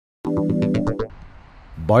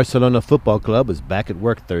Barcelona Football Club was back at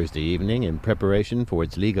work Thursday evening in preparation for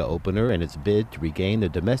its Liga opener and its bid to regain the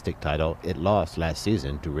domestic title it lost last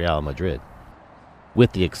season to Real Madrid.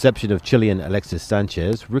 With the exception of Chilean Alexis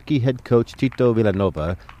Sanchez, rookie head coach Tito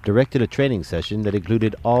Vilanova directed a training session that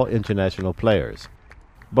included all international players.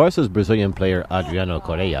 Barca's Brazilian player Adriano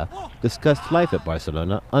Correa discussed life at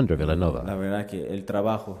Barcelona under Vilanova. La verdad que el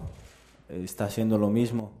trabajo está haciendo lo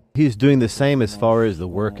mismo. He's doing the same as far as the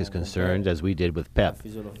work is concerned as we did with Pep,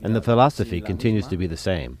 and the philosophy continues to be the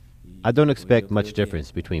same. I don't expect much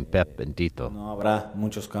difference between Pep and Tito. No habrá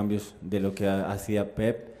muchos cambios de lo que hacía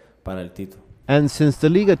Pep para el Tito. And since the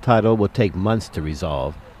Liga title will take months to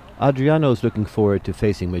resolve, Adriano is looking forward to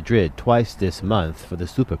facing Madrid twice this month for the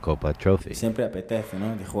Supercopa trophy. Siempre apetece,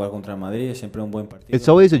 ¿no? De jugar contra Madrid, siempre un buen partido. It's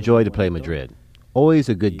always a joy to play Madrid. Always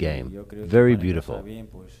a good game. Very beautiful.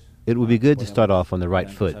 It would be good to start off on the right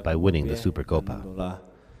foot by winning the Supercopa.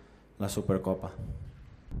 La Supercopa.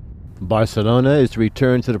 Barcelona is to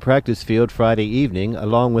return to the practice field Friday evening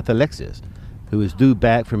along with Alexis, who is due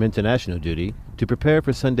back from international duty to prepare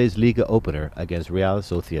for Sunday's Liga opener against Real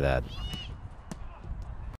Sociedad.